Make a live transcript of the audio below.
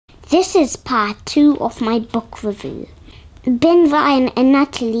This is part 2 of my book review. Ben, Ryan and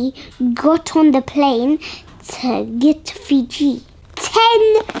Natalie got on the plane to get to Fiji.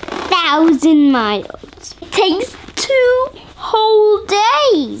 10,000 miles. It takes 2 whole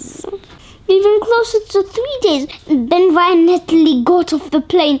days. Even closer to 3 days. Ben, Ryan and Natalie got off the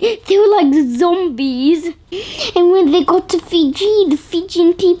plane. They were like zombies. And when they got to Fiji, the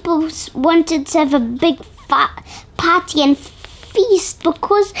Fijian people wanted to have a big party and feast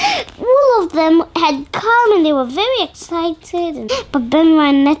because all of them had come and they were very excited. But Ben,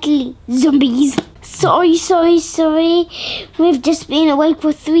 Ryan and Natalie, zombies. Sorry. We've just been awake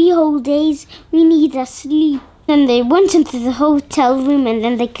for 3 whole days. We need a sleep. Then they went into the hotel room and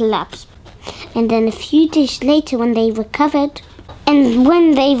then they collapsed. And then a few days later when they recovered, they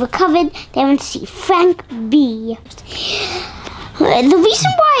went to see Frank B. The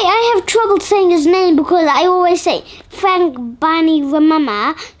reason why I have trouble saying his name because I always say Frank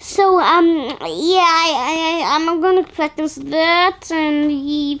Bainimarama. So I'm gonna practice that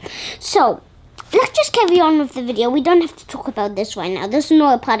So let's just carry on with the video. We don't have to talk about this right now. This is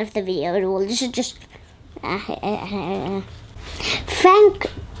not a part of the video at all. This is just Frank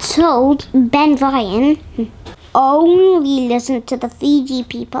told Ben Ryan only listen to the Fiji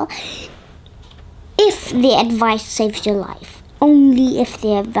people if the advice saves your life. Only if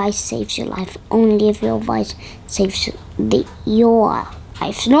the advice saves your life. Only if your advice saves your life.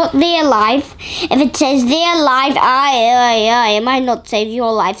 Not their life. If it says their life, it might not save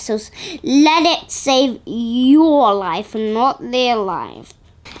your life. So let it save your life, not their life.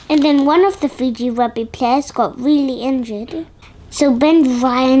 And then one of the Fiji Rugby players got really injured. So Ben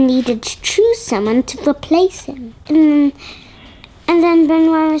Ryan needed to choose someone to replace him. And then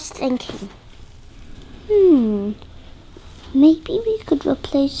Ben Ryan was thinking, maybe we could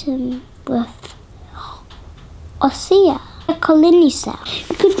replace him with Osea Kolinisau.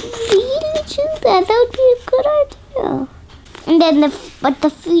 We could really do that. That would be a good idea. And then the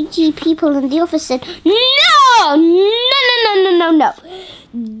Fiji people in the office said, No!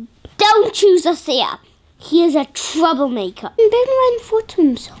 Don't choose Osea. He is a troublemaker. And Ben Ryan thought to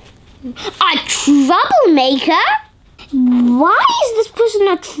himself, a troublemaker? Why is this person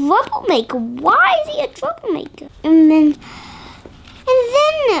a troublemaker? Why is he a troublemaker? And then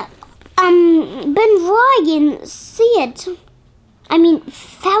Ben Ryan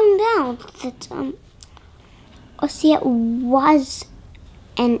found out that Osea was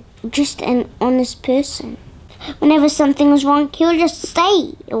just an honest person. Whenever something was wrong, he would just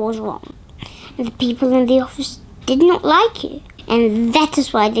say it was wrong. And the people in the office did not like it. And that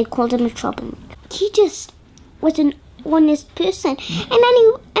is why they called him a troublemaker. He just was an honest person. And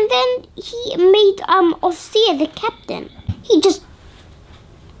then he made Osea the captain. He just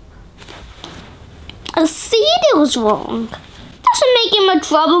said it was wrong. Doesn't make him a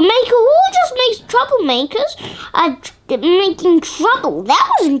troublemaker. Who just makes troublemakers making trouble? That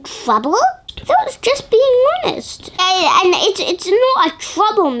wasn't trouble. That was just being honest. And it's not a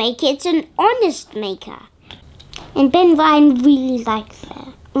troublemaker, it's an honest maker. And Ben Ryan really liked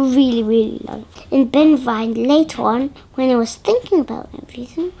that. Really liked it. And Ben Ryan later on, when he was thinking about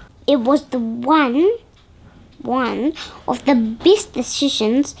everything, it was the one of the best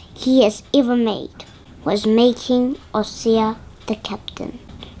decisions he has ever made, was making Osea the captain.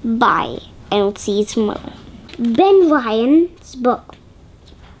 Bye, and we'll see you tomorrow. Ben Ryan's book,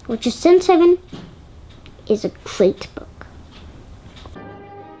 which is Sin 7, is a great book.